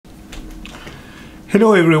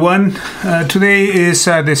Hello everyone. Today is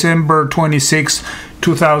December 26,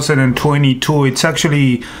 2022. It's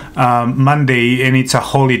actually Monday and it's a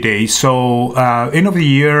holiday. So end of the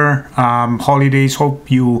year holidays. Hope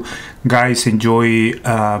you guys enjoy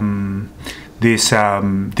these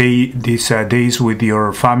days with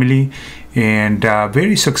your family, and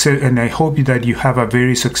and I hope that you have a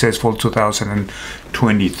very successful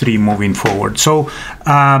 2023 moving forward. So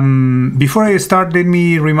before I start, let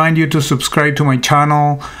me remind you to subscribe to my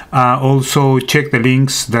channel. Also check the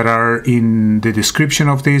links that are in the description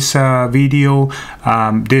of this video,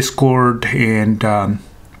 Discord, and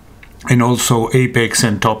also Apex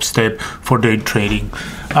and Top Step for day trading.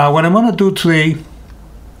 What I'm gonna do today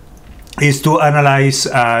is to analyze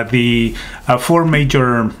the four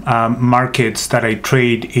major markets that I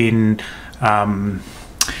trade in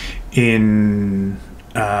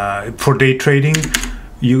for day trading.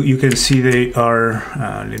 You can see they are.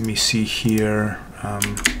 Let me see here.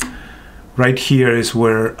 Right here is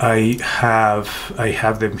where I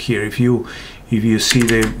have them here. If you see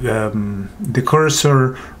the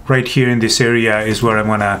cursor right here in this area is where I'm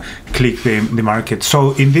gonna click the market.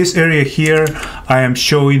 So in this area here, I am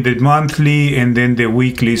showing the monthly and then the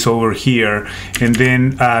weeklies over here, and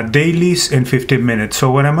then dailies and 15 minutes. So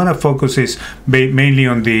what I'm gonna focus is mainly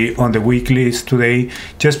on the weeklies today,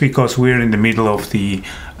 just because we're in the middle of the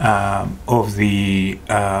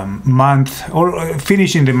month, or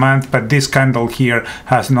finishing the month, but this candle here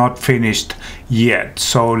has not finished yet.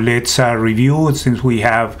 So let's review, since we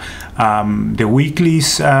have the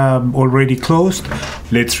weeklies already closed.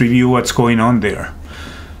 Let's review what's going on there.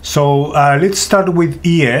 So let's start with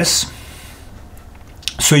ES.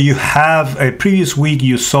 So you have a previous week,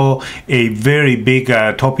 you saw a very big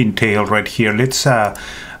topping tail right here. Let's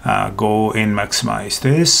go and maximize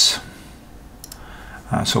this.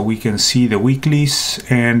 So we can see the weeklies,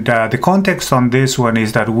 and the context on this one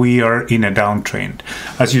is that we are in a downtrend.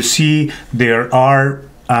 As you see, there are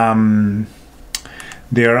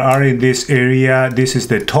in this area, this is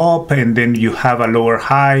the top, and then you have a lower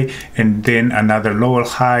high, and then another lower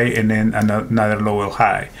high, and then another lower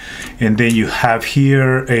high, and then you have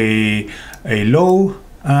here a low.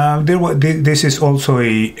 This is also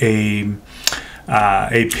a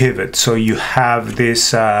pivot. So you have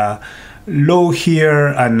this low here,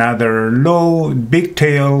 another low, big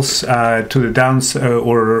tails to the downside,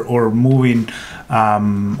 or moving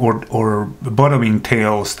or bottoming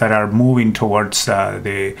tails that are moving towards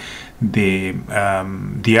the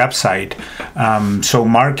upside. So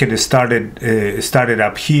market started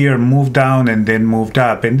up here, moved down, and then moved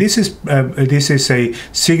up, and this is a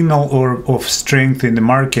signal of strength in the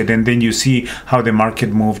market. And then you see how the market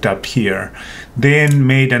moved up here, then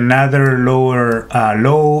made another lower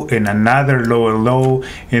low and another lower low,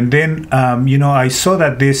 and then I saw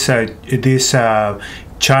that this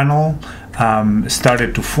channel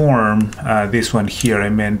started to form. This one here, I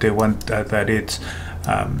meant the one that it's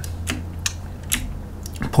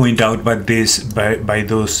point out by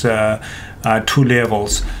those two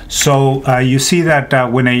levels. So you see that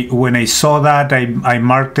when I saw that, I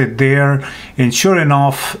marked it there, and sure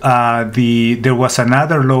enough, there was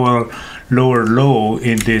another lower low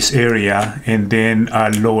in this area, and then a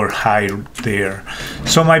lower high there.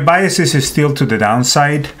 So my bias is still to the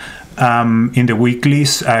downside. In the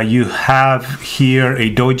weeklies, you have here a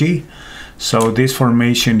doji. So this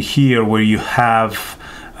formation here, where you have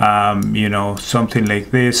something like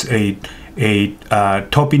this, a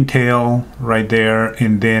topping tail right there,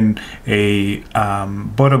 and then a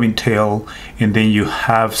bottoming tail, and then you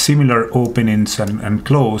have similar openings and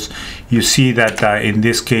close. You see that in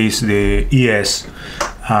this case, the ES,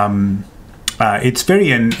 it's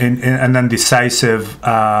very an undecisive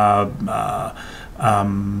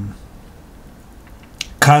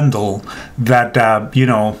candle that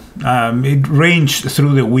it ranged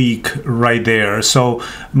through the week right there. So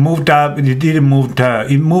moved up, it didn't move,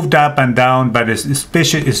 it moved up and down, but it's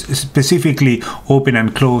specifically open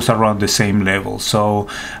and close around the same level. So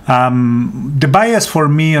the bias for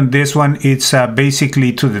me on this one, it's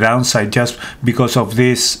basically to the downside, just because of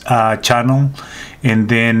this channel. And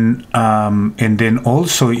then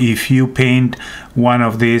also, if you paint one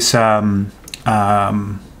of these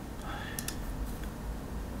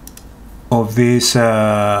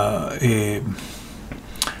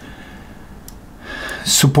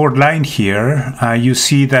support line here, you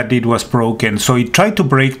see that it was broken. So it tried to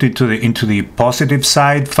break into the positive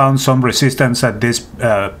side, found some resistance at this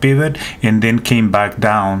pivot, and then came back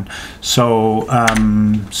down. So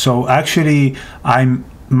actually,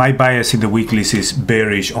 my bias in the weeklies is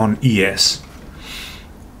bearish on ES.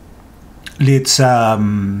 Let's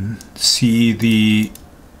see the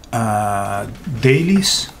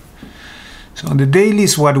dailies. So on the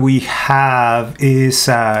dailies, what we have is,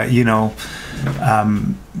 you know,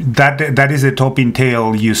 that is the topping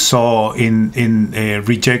tail you saw in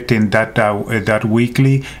rejecting that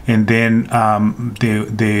weekly, and then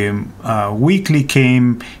the weekly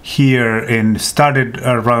came here and started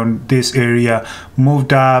around this area,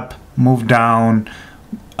 moved up, moved down,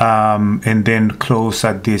 and then close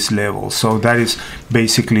at this level. So that is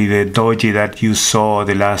basically the doji that you saw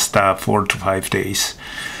the last 4 to 5 days.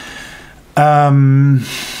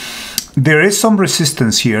 There is some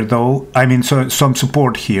resistance here, though. I mean, so some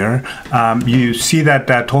support here. You see that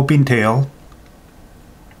topping tail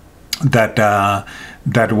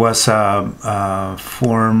that was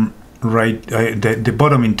formed right, the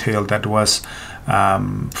bottoming tail that was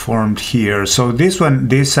formed here. So this one,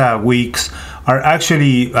 these weeks are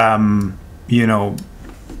actually, you know,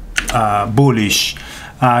 bullish.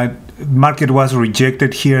 Market was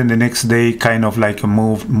rejected here, and the next day kind of like a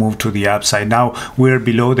move to the upside. Now we're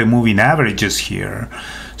below the moving averages here,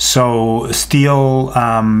 so still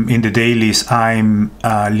in the dailies I'm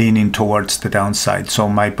leaning towards the downside, so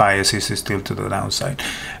my bias is still to the downside.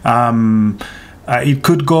 It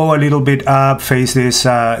could go a little bit up, face this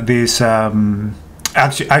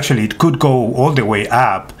actually it could go all the way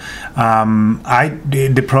up.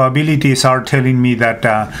 The probabilities are telling me that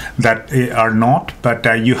are not, but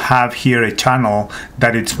you have here a channel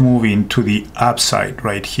that it's moving to the upside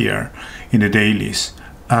right here in the dailies.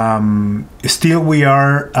 Still we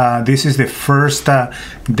are, this is the first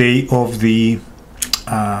day of the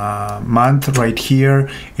month right here,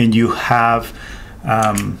 and you have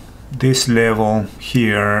this level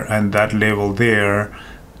here and that level there,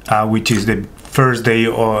 which is the first day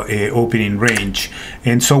or opening range,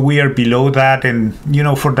 and so we are below that, and you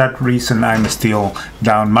know, for that reason I'm still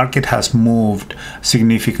down. Market has moved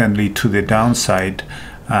significantly to the downside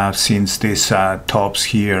since this tops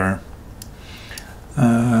here.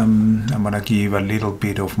 I'm gonna give a little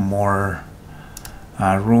bit of more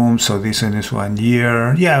room. So this one is 1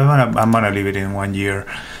 year. Yeah, I'm gonna leave it in 1 year.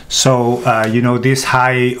 So you know, this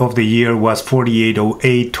high of the year was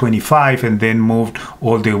 4808.25, and then moved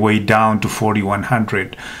all the way down to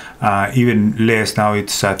 4100, even less. Now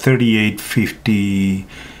it's 3850,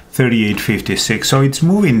 3856. So it's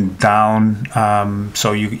moving down.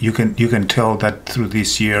 So you can tell that through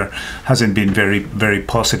this year hasn't been very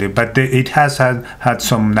positive, but it has had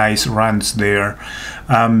some nice runs there.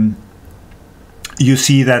 You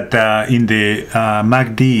see that in the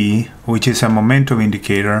MACD, which is a momentum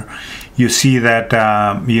indicator, you see that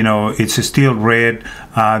you know, it's still red.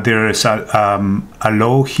 There is a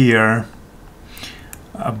low here,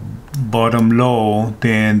 a bottom low.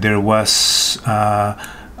 Then there was a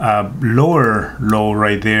lower low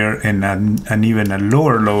right there, and even a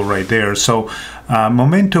lower low right there. So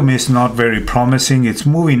momentum is not very promising. It's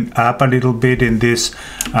moving up a little bit in this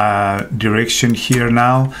direction here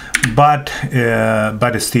now, but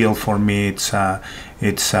still for me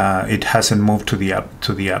it hasn't moved to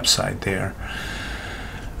the upside there.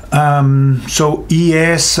 So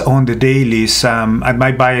ES on the dailies, and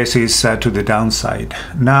my bias is to the downside.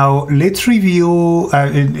 Now let's review.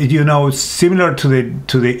 You know, similar to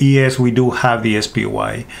the ES, we do have the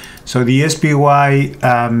SPY. So the SPY,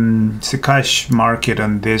 it's a cash market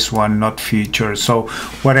on this one, not futures. So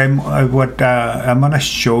what I'm gonna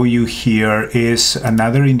show you here is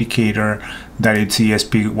another indicator that it's the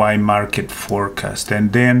SPY market forecast,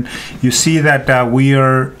 and then you see that we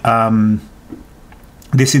are.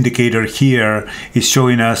 This indicator here is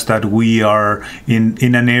showing us that we are in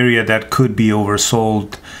an area that could be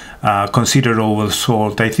oversold, considered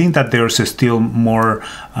oversold. I think that there's still more,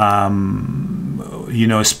 you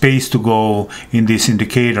know, space to go in this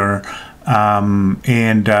indicator, and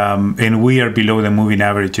we are below the moving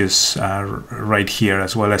averages right here,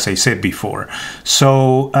 as well, as I said before.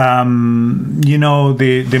 So you know,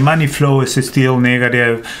 the money flow is still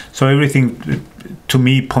negative. So everything to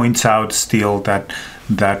me points out still that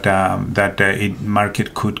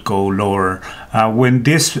market could go lower. When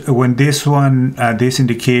this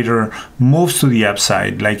indicator moves to the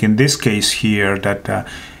upside, like in this case here, that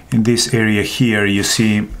in this area here, you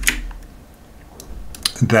see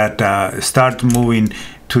that start moving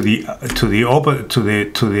to the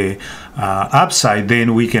upside,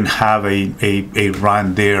 then we can have a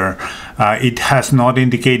run there. It has not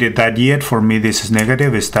indicated that yet. For me, this is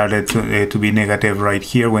negative. It started to be negative right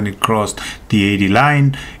here when it crossed the 80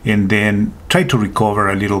 line, and then tried to recover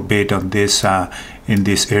a little bit on this in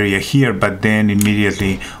this area here, but then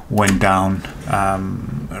immediately went down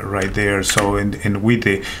right there. So and with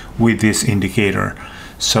this indicator.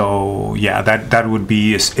 So yeah, that would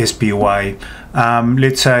be SPY.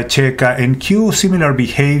 Let's check NQ, similar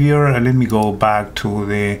behavior. Let me go back to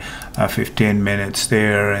the 15 minutes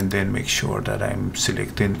there and then make sure that I'm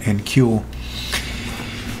selecting NQ.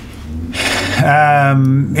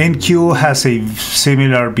 NQ has a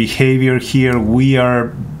similar behavior here. We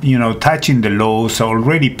are, you know, touching the lows,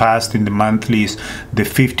 already passed in the monthlies the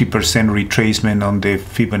 50% retracement on the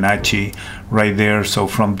Fibonacci right there. So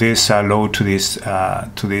from this low to this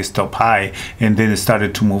top high, and then it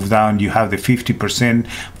started to move down. You have the 50%.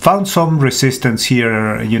 Found some resistance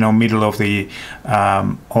here, you know, middle of the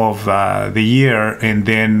year, and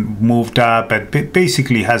then moved up. But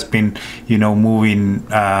basically has been, you know, moving.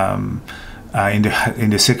 In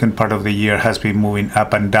the second part of the year has been moving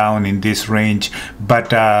up and down in this range,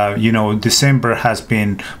 but you know, December has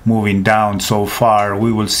been moving down so far.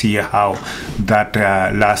 We will see how that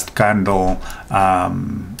last candle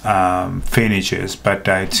finishes, but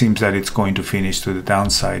it seems that it's going to finish to the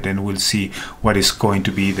downside, and we'll see what is going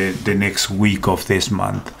to be the next week of this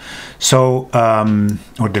month. So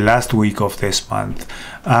or the last week of this month.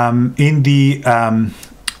 In the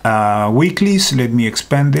weeklies, let me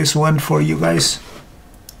expand this one for you guys.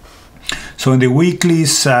 So in the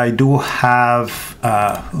weeklies, I do have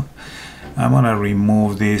I'm gonna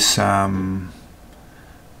remove this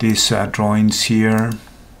these drawings here,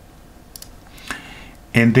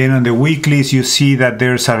 and then on the weeklies you see that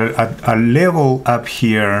there's a level up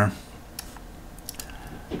here,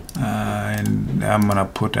 and I'm gonna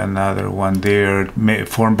put another one there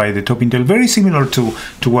formed by the top intel, very similar to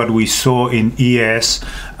what we saw in ES.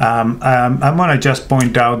 I'm gonna just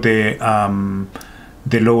point out the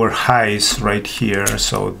lower highs right here.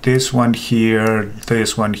 So this one here,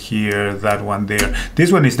 this one here, that one there.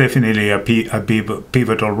 This one is definitely a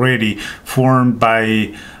pivot already formed by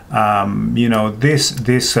you know,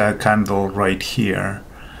 this candle right here.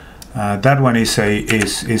 That one is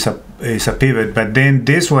a pivot, but then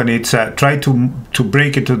this one, it's try to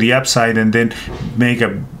break it to the upside and then make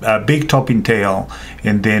a big topping tail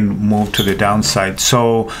and then move to the downside.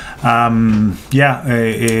 So yeah,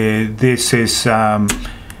 this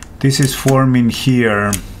is forming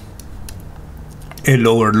here a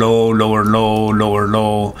lower low, lower low, lower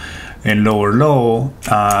low, and lower low,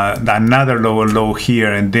 another lower low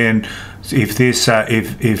here, and then if this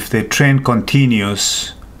if the trend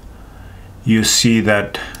continues, you see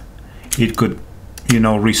that it could, you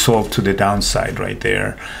know, resolve to the downside right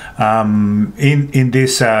there in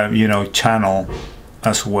this you know, channel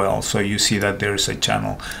as well. So you see that there's a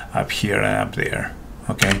channel up here and up there.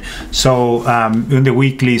 Okay, so in the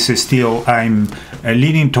weeklies, still I'm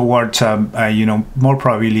leaning towards you know, more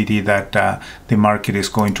probability that the market is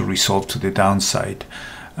going to resolve to the downside.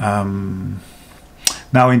 Now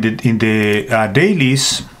in the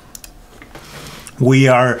dailies, we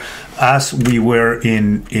are, as we were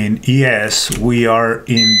in ES, we are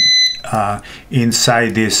in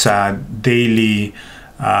inside this daily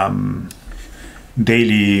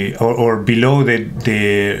or below the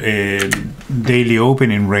daily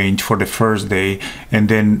opening range for the first day, and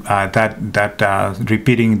then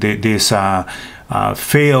repeating this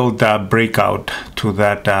failed breakout to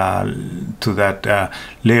that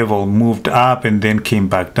level, moved up and then came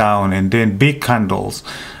back down, and then big candles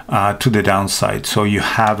to the downside. So you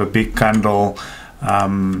have a big candle,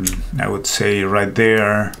 I would say right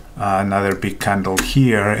there, another big candle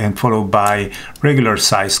here, and followed by regular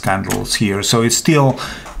size candles here. So it's still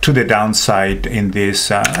to the downside in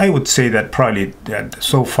this. I would say that probably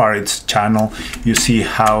so far it's channel. You see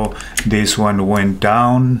how this one went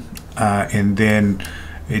down, and then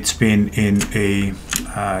it's been in a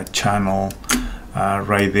channel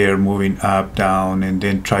right there, moving up, down, and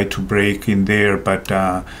then try to break in there, but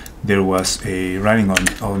there was a running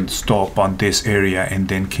on stop on this area and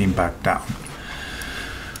then came back down.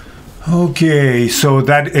 Okay, so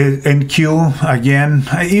that is NQ again.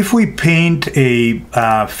 If we paint a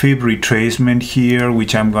fib retracement here,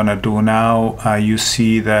 which I'm gonna do now, you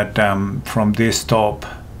see that from this top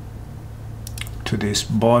to this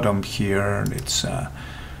bottom here, it's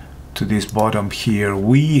to this bottom here,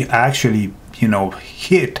 we actually, you know,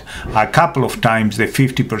 hit a couple of times the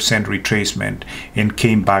 50% retracement and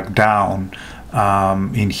came back down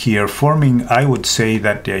in here, forming, I would say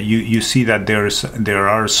that you see that there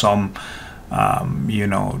are some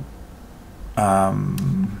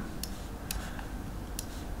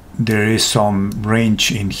there is some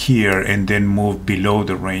range in here and then move below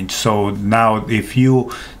the range. So now if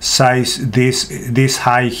you size this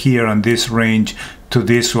high here on this range to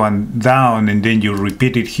this one down and then you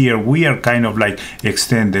repeat it here, we are kind of like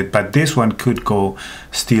extended, but this one could go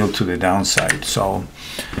still to the downside. So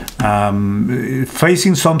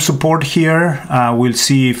facing some support here. We'll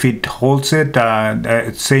see if it holds it.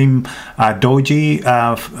 Same doji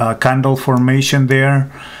candle formation there.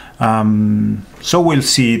 So we'll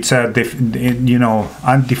see. It's a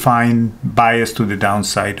undefined bias to the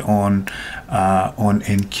downside on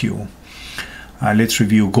NQ. Let's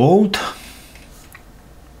review gold.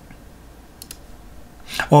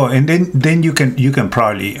 Oh, and then you can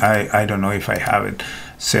probably, I don't know if I have it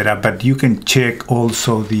set up, but you can check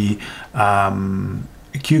also the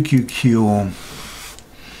QQQ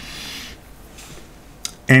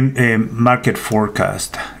and market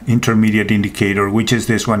forecast intermediate indicator, which is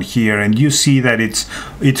this one here, and you see that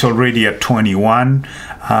it's already at 21.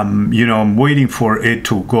 I'm waiting for it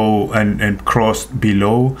to go and cross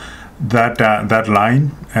below that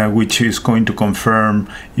line, which is going to confirm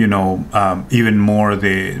even more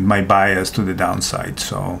my bias to the downside.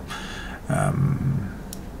 So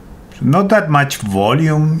not that much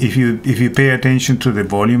volume if you pay attention to the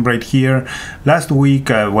volume right here. Last week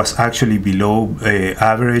was actually below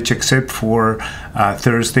average except for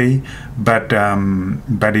Thursday, but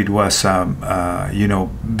it was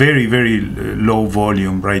very, very low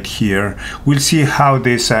volume right here. We'll see how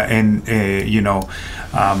this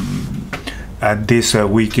this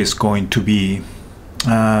week is going to be.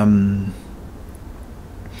 Now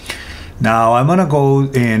I'm gonna go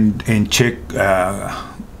and check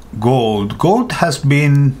gold. Gold has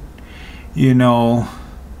been,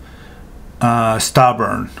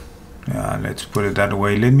 stubborn. Let's put it that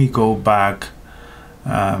way. Let me go back.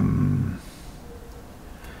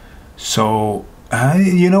 So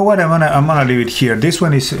you know what? I'm gonna leave it here. This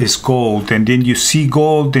one is gold, and then you see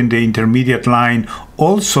gold in the intermediate line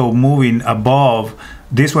also moving above.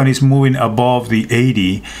 This one is moving above the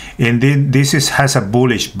 80, and then this has a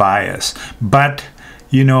bullish bias. But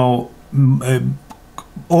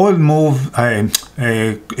oil move,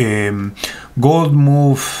 gold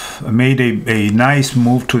move made a nice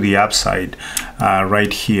move to the upside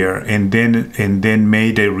right here, and then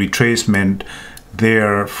made a retracement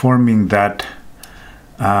there, forming that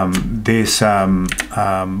this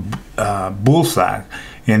bull flag,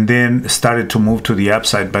 and then started to move to the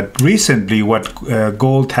upside. But recently, what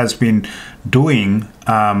gold has been doing,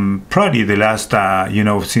 probably the last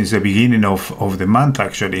since the beginning of the month,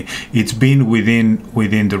 actually, it's been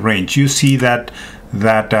within the range. You see that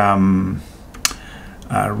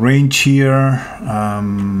range here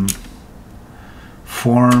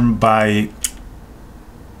formed by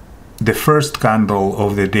the first candle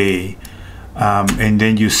of the day. And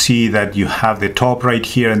then you see that you have the top right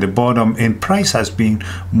here and the bottom, and price has been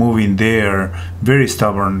moving there very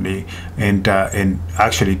stubbornly, and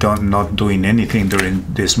actually not doing anything during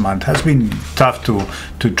this month. Has been tough to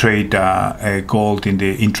trade gold in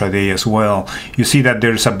the intraday as well. You see that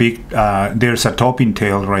there's a big there's a topping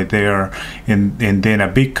tail right there, and then a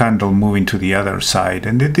big candle moving to the other side,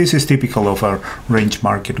 and this is typical of a range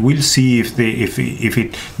market. We'll see if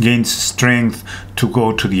it gains strength to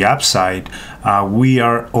go to the upside. We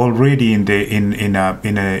are already in the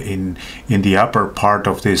upper part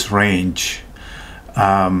of this range.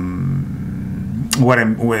 What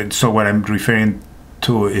I'm referring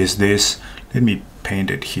to is this. Let me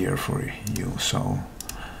paint it here for you. So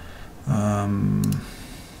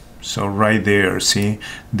right there, see,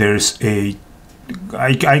 there's I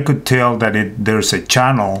could tell that there's a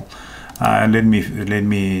channel. Let me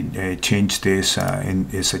change this.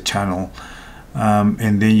 It's a channel.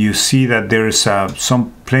 And then you see that there's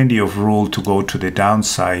plenty of room to go to the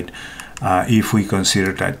downside if we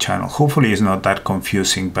consider that channel. Hopefully it's not that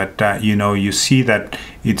confusing, but you see that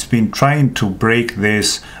it's been trying to break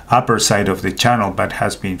this upper side of the channel but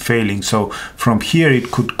has been failing. So from here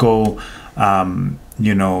it could go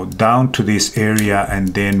down to this area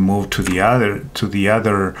and then move to the other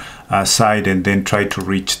side and then try to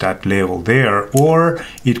reach that level there, or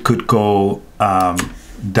it could go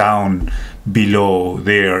down below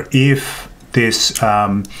there. If this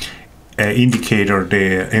indicator,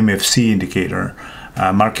 the MFC indicator,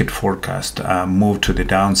 market forecast, move to the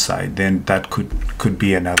downside, then that could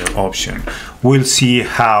be another option. We'll see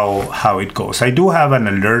how it goes. I do have an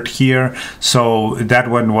alert here, so that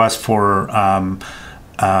one was for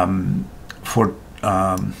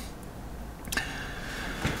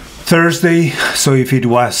Thursday. So if it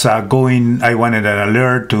was going, I wanted an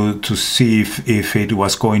alert to see if it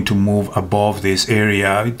was going to move above this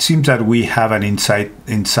area. It seems that we have an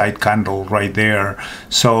inside candle right there.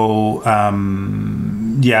 So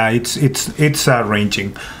yeah, it's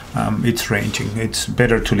ranging. It's ranging. It's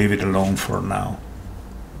better to leave it alone for now.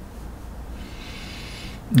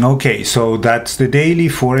 Okay, so that's the daily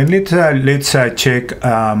for, and let's check.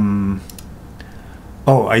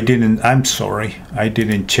 Oh, I'm sorry, I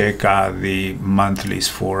didn't check the monthlies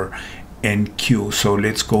for NQ. So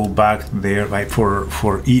let's go back there, right, for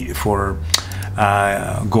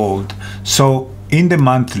gold. So in the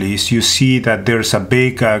monthlies, you see that there's a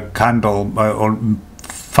big candle or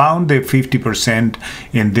found the 50%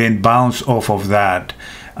 and then bounce off of that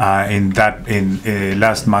in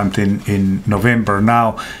last month in November.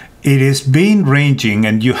 Now it has been ranging,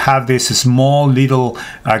 and you have this small little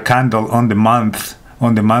candle on the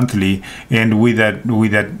monthly, and with that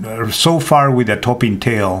so far with a topping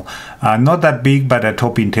tail, not that big, but a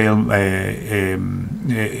topping tail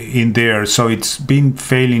in there. So it's been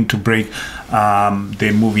failing to break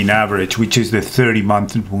the moving average, which is the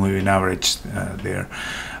 30-month moving average there.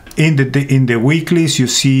 In the weeklies, you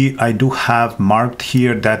see I do have marked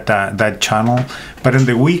here that channel, but in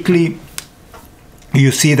the weekly, you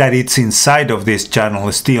see that it's inside of this channel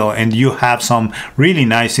still, and you have some really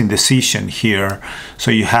nice indecision here.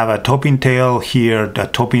 So you have a topping tail here, the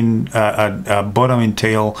topping bottoming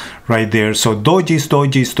tail right there. So dojis.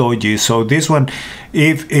 So this one,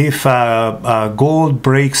 if gold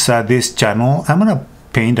breaks this channel, I'm gonna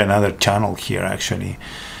paint another channel here actually.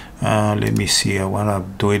 Let me see, I want to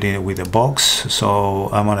do it with a box. So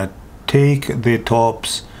I'm going to take the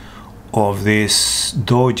tops of these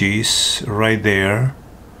dojis right there.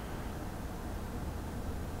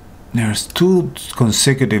 There's 2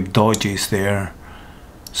 consecutive dojis there.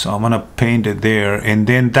 So I'm going to paint it there. And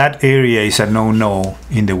then that area is a no-no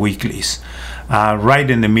in the weeklies.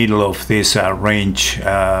 Right in the middle of this range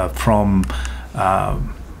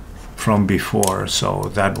from before, so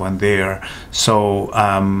that one there. So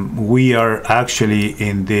we are actually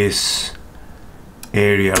in this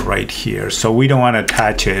area right here, so we don't want to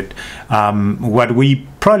touch it. What we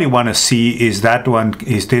probably want to see is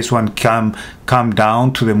this one come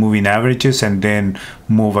down to the moving averages and then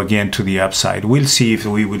move again to the upside. We'll see if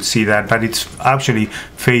we will see that, but it's actually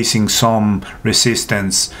facing some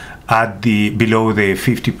resistance at below the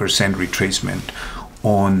 50% retracement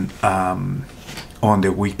on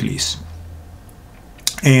the weeklies.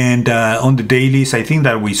 And on the dailies, I think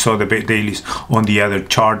that we saw the dailies on the other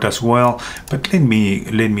chart as well, but let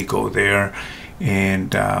me go there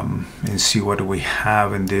and see what we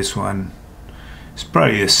have in this one. It's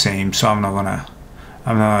probably the same, so I'm not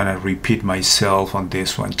gonna repeat myself on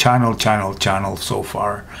this one. Channel so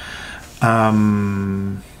far.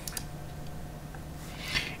 And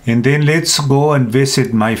then let's go and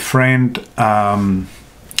visit my friend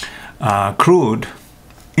Crude.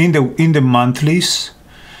 In the monthlies,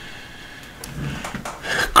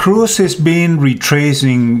 Crude has been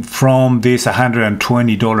retracing from this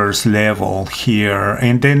 $120 level here,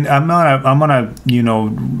 and then I'm gonna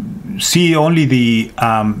see only the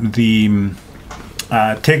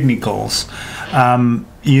technicals.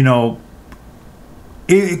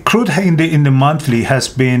 Crude in the monthly has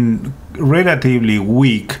been relatively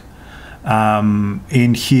weak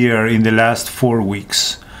in here in the last 4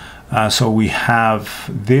 weeks. So we have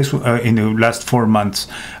this in the last 4 months.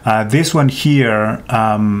 This one here,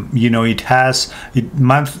 the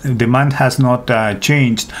month has not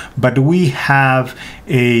changed, but we have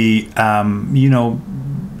a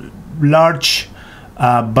large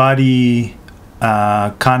body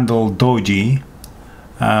candle doji,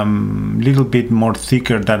 little bit more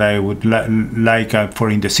thicker than I would like for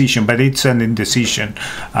indecision, but it's an indecision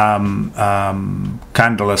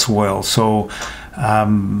candle as well. So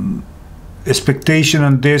expectation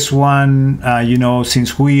on this one,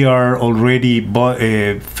 since we are already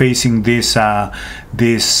facing this top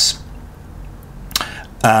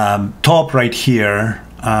right here,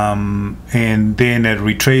 and then a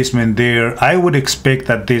retracement there, I would expect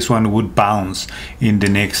that this one would bounce in the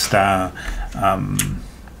next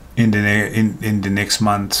in the next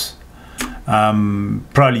month.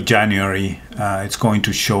 Probably January, it's going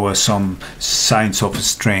to show us some signs of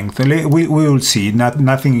strength. We will see.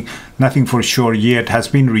 Nothing for sure yet. Has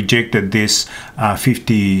been rejected this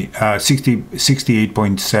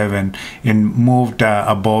 68.7 and moved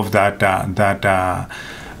above that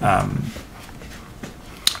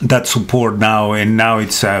support now, and now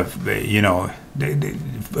it's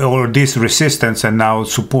or this resistance and now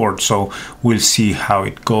support. So we'll see how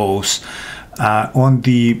it goes. On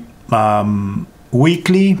the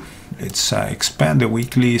weekly, let's expand the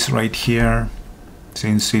weeklies right here,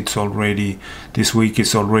 since it's already, this week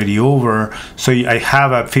is already over. So I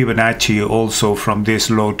have a Fibonacci also from this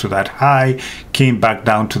low to that high, came back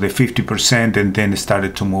down to the 50% and then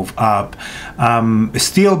started to move up.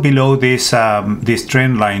 Still below this this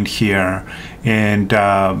trend line here, and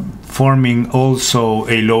forming also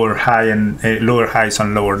a lower high and lower highs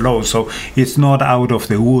and lower lows. So it's not out of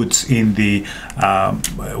the woods in the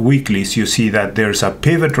weeklies. You see that there's a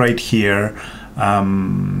pivot right here,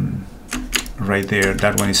 right there.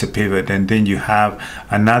 That one is a pivot, and then you have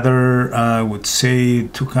another, I would say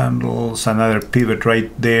 2 candles, another pivot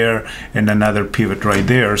right there, and another pivot right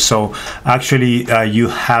there. So actually you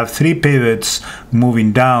have 3 pivots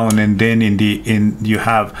moving down, and then you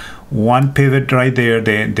have one pivot right there,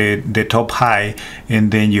 the top high,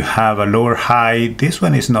 and then you have a lower high. This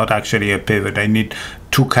one is not actually a pivot. I need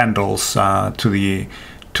 2 candles to the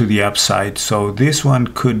upside. So this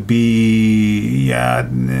one could be,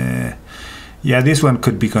 yeah, this one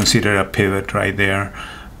could be considered a pivot right there.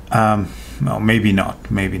 No, maybe not.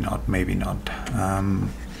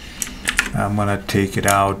 I'm gonna take it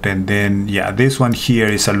out, and then yeah, this one here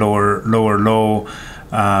is a lower low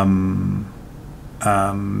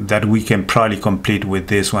that we can probably complete with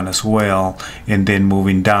this one as well, and then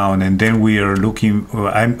moving down, and then we are looking,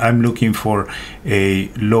 I'm looking for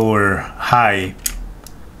a lower high.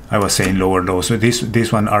 I was saying lower low, so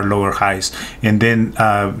this one are lower highs, and then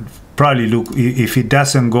probably look, if it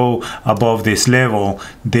doesn't go above this level,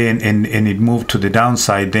 then and it moved to the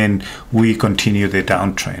downside, then we continue the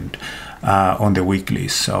downtrend on the weekly.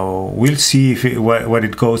 So we'll see if what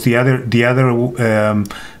it goes. The other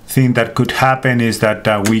thing that could happen is that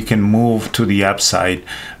we can move to the upside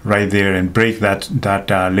right there and break that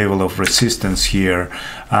level of resistance here.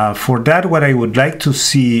 For that, what I would like to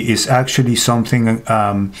see is actually something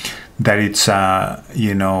that it's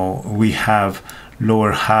you know, we have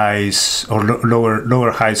lower highs or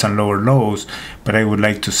lower highs and lower lows, but I would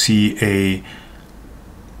like to see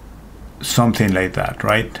something like that,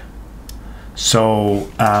 right?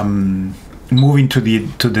 So moving to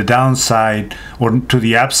the downside or to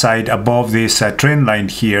the upside above this trend line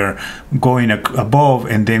here, going above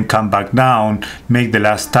and then come back down, make the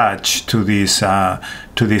last touch to this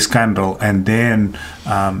candle, and then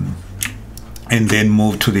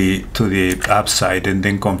move to the upside, and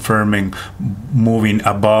then confirming moving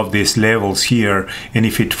above these levels here, and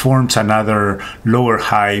if it forms another lower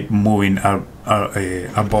high, moving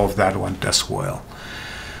above that one as well.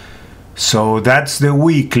 So that's the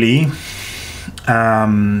weekly.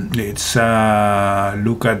 Let's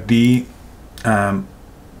look at the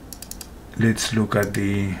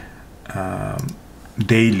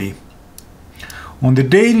daily. On the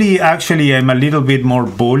daily, actually, I'm a little bit more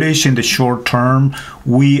bullish in the short term.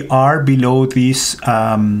 We are below this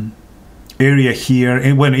area here,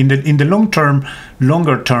 and when in the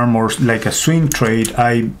longer term, or like a swing trade,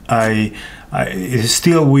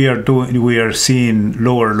 still we are seeing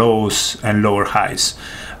lower lows and lower highs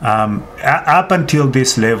up until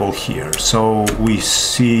this level here. So we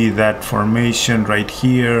see that formation right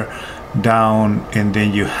here, down, and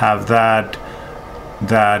then you have that,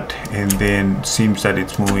 and then seems that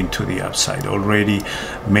it's moving to the upside. Already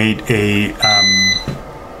made a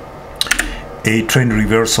trend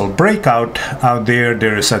reversal breakout out there.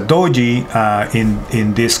 There is a doji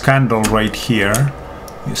in this candle right here.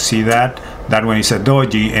 You see that one is a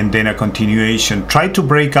doji, and then a continuation. Tried to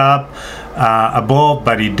break up above,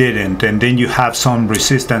 but it didn't, and then you have some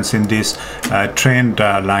resistance in this trend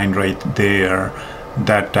line right there,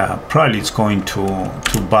 that probably is going to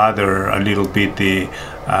bother a little bit the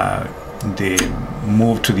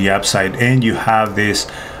move to the upside, and you have this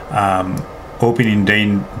opening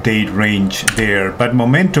date range there, but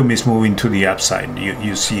momentum is moving to the upside,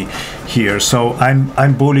 you see here. So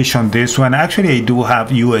I'm bullish on this one. Actually, I do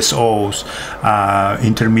have USOs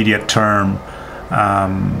intermediate term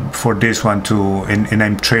for this one too, and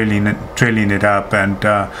I'm trailing it up, and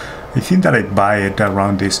I think that I'd buy it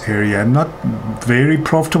around this area. Not very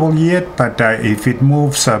profitable yet, but if it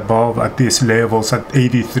moves above at these levels at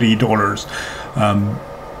 $83,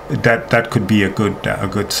 that could be a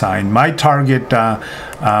good sign. My target now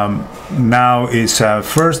is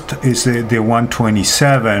first is the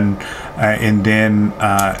 127, and then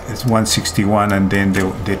it's 161, and then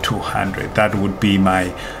the 200. That would be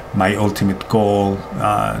my ultimate goal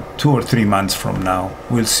 2 or 3 months from now.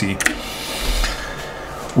 We'll see.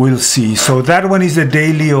 So that one is the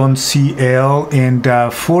daily on CL, and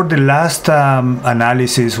for the last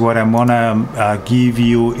analysis, what I'm gonna give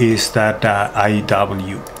you is that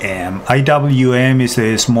IWM is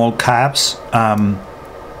the small caps.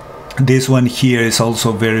 This one here is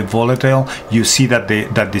also very volatile. You see that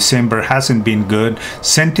that December hasn't been good.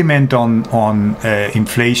 Sentiment on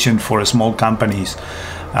inflation for small companies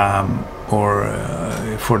or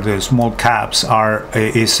for the small caps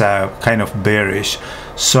is kind of bearish.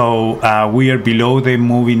 So we are below the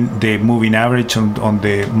moving average on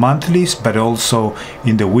the monthlies, but also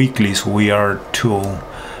in the weeklies we are too.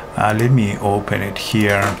 Let me open it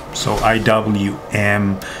here. So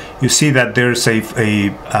IWM. You see that there's a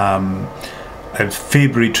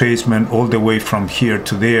fib retracement all the way from here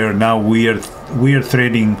to there. Now we are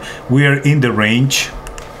trading. We are in the range.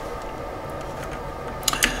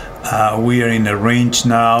 We are in a range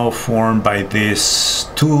now formed by these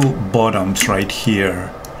two bottoms right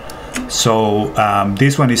here. So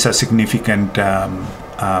this one is a significant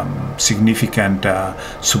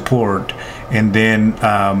support, and then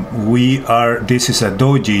this is a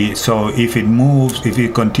doji, so if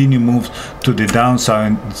it continue moves to the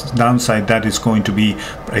downside, that is going to be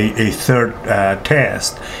a third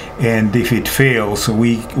test, and if it fails,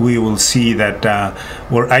 we will see that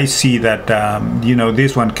or I see that you know,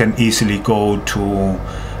 this one can easily go to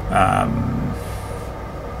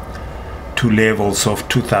levels of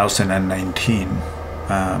 2019.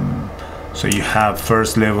 So you have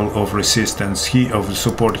first level of resistance here, of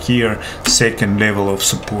support here, second level of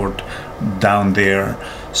support down there.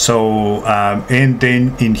 So and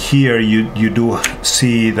then in here you do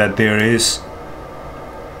see that there is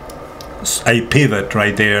a pivot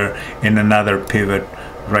right there and another pivot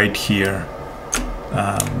right here,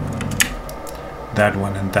 that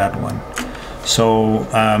one and that one. So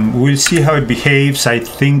we'll see how it behaves. I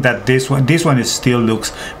think that this one is still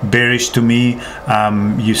looks bearish to me.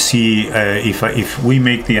 You see, if we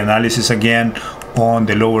make the analysis again on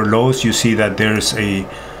the lower lows, you see that there's a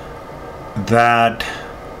that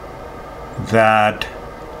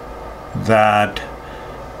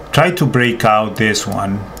tried to break out this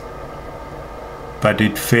one, but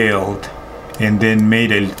it failed, and then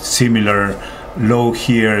made a similar low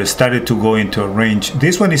here, started to go into a range.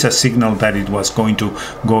 This one is a signal that it was going to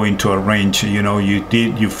go into a range. You know,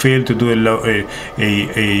 you failed to do a lower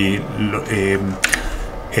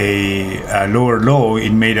low.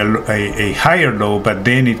 It made a higher low, but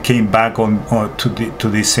then it came back on to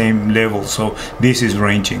the same level. So this is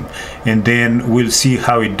ranging, and then we'll see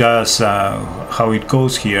how it does, how it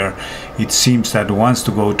goes here. It seems that it wants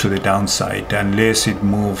to go to the downside unless it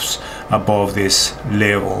moves above these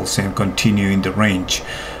levels and continue in the range.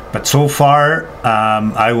 But so far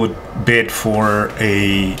I would bet for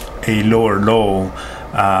a lower low,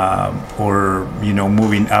 or you know,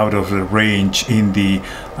 moving out of the range in the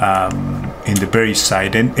bearish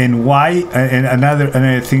side. And why, and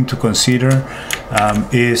another thing to consider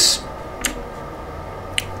is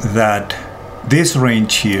that this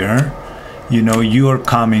range here, you know, you are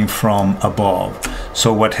coming from above.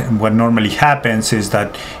 So what normally happens is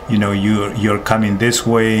that, you know, you're coming this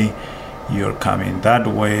way, you're coming that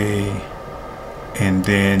way, and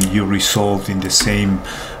then you resolve in the same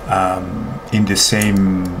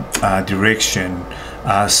direction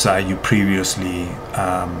as you previously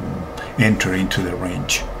enter into the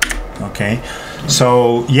range. Okay,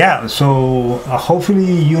 so yeah, so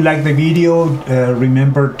hopefully you like the video.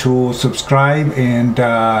 Remember to subscribe and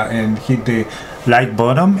hit the like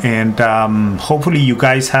button, and hopefully you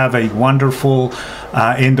guys have a wonderful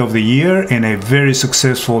end of the year and a very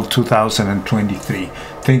successful 2023.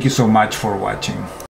 Thank you so much for watching.